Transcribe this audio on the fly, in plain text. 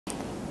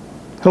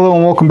Hello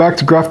and welcome back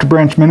to Grafted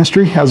Branch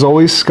Ministry. As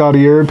always,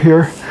 Scotty Erb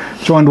here,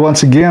 joined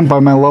once again by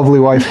my lovely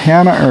wife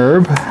Hannah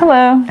Erb.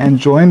 Hello. And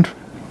joined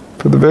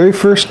for the very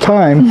first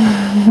time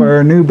by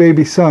our new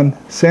baby son,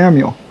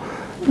 Samuel.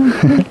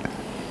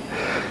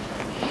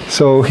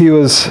 So he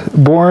was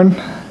born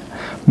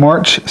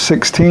March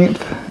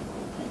 16th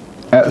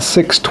at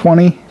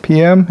 6:20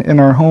 p.m. in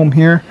our home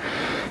here.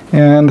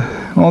 And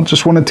well,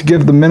 just wanted to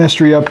give the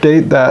ministry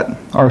update that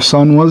our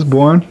son was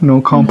born, no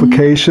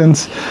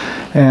complications,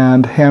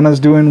 and Hannah's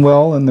doing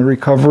well in the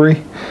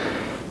recovery.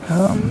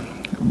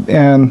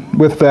 And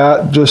with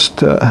that,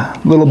 just a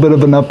little bit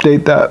of an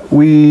update that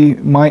we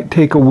might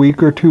take a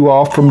week or two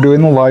off from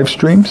doing the live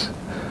streams.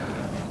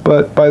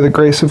 But by the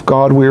grace of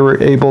God, we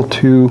were able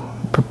to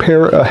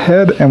prepare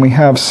ahead, and we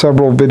have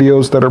several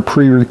videos that are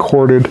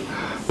pre-recorded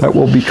that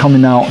will be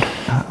coming out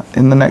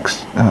in the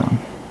next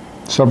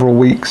several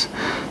weeks.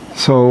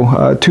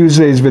 So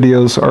Tuesday's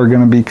videos are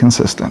going to be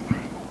consistent.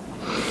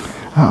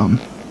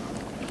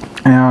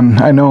 And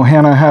I know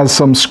Hannah has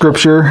some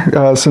scripture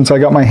since I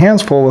got my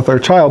hands full with our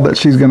child that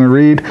she's going to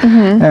read.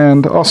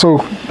 And also,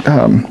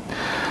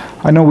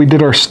 I know we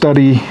did our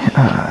study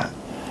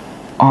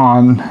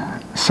on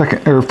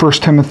 1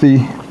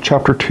 Timothy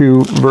chapter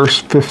 2, verse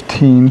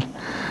 15,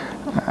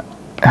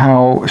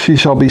 how she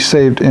shall be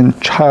saved in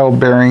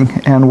childbearing,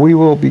 and we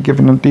will be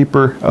giving a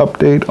deeper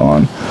update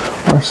on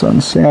our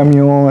son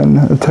Samuel and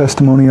the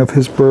testimony of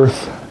his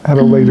birth at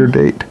a later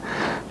date.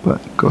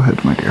 But go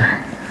ahead, my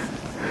dear.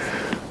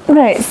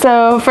 Right,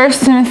 so 1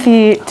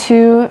 Timothy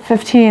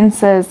 2:15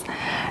 says,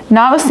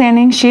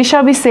 "Notwithstanding, she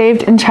shall be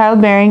saved in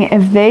childbearing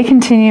if they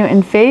continue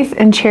in faith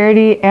and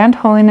charity and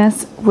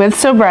holiness with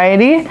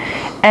sobriety."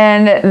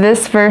 And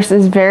this verse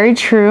is very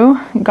true.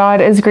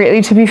 God is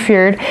greatly to be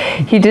feared.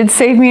 He did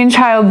save me in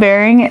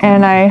childbearing,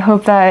 and I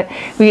hope that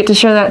we get to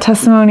share that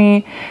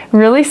testimony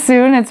really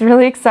soon. It's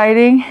really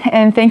exciting.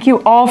 And thank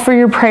you all for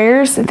your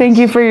prayers. Thank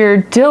you for your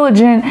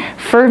diligent,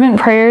 fervent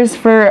prayers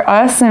for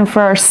us and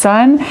for our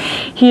son.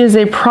 He is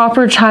a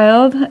proper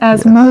child,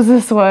 as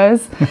Moses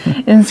was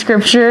in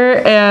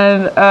Scripture,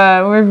 and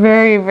we're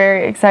very,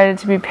 very excited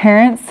to be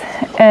parents.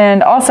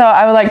 And also,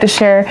 I would like to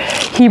share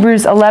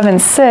Hebrews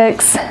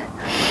 11:6.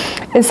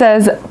 It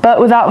says, "But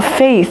without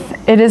faith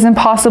it is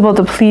impossible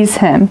to please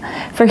him.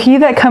 For he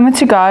that cometh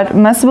to God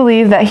must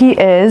believe that he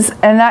is,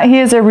 and that he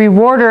is a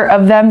rewarder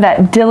of them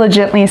that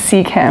diligently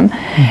seek him."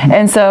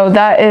 And so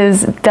that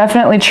is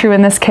definitely true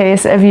in this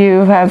case. If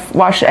you have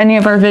watched any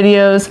of our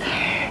videos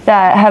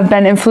that have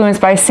been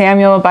influenced by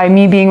Samuel, by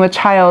me being with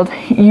child,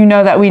 you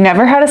know that we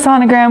never had a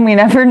sonogram. We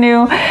never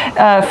knew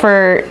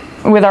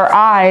with our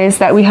eyes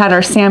that we had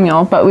our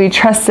Samuel, but we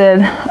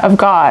trusted of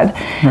God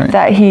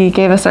that he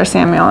gave us our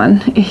Samuel,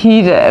 and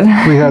he did.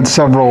 We had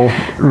several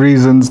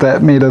reasons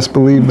that made us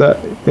believe that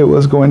it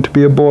was going to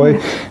be a boy,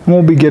 and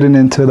we'll be getting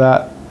into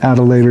that at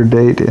a later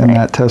date in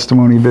that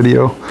testimony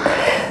video.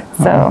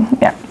 So,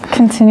 yeah,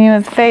 continue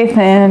with faith,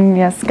 and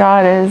yes,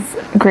 God is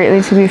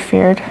greatly to be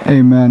feared.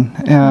 Amen.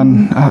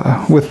 And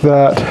with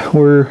that,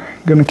 we're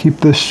going to keep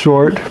this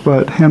short,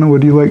 but Hannah,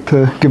 would you like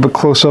to give a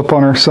close-up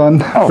on our son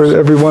for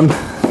everyone?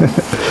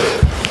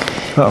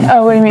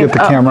 Oh, what do you mean? Get the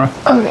camera.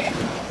 Okay.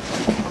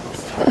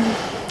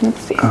 Let's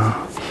see.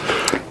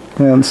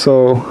 And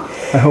so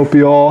I hope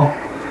you all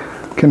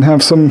can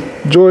have some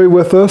joy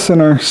with us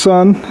and our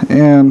son.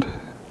 And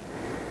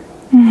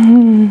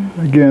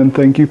again,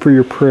 thank you for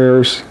your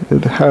prayers.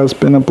 It has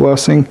been a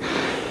blessing,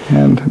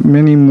 and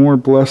many more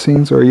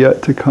blessings are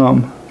yet to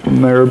come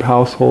from the Erb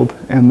household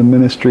and the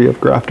ministry of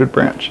Grafted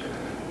Branch.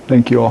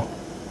 Thank you all.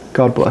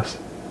 God bless.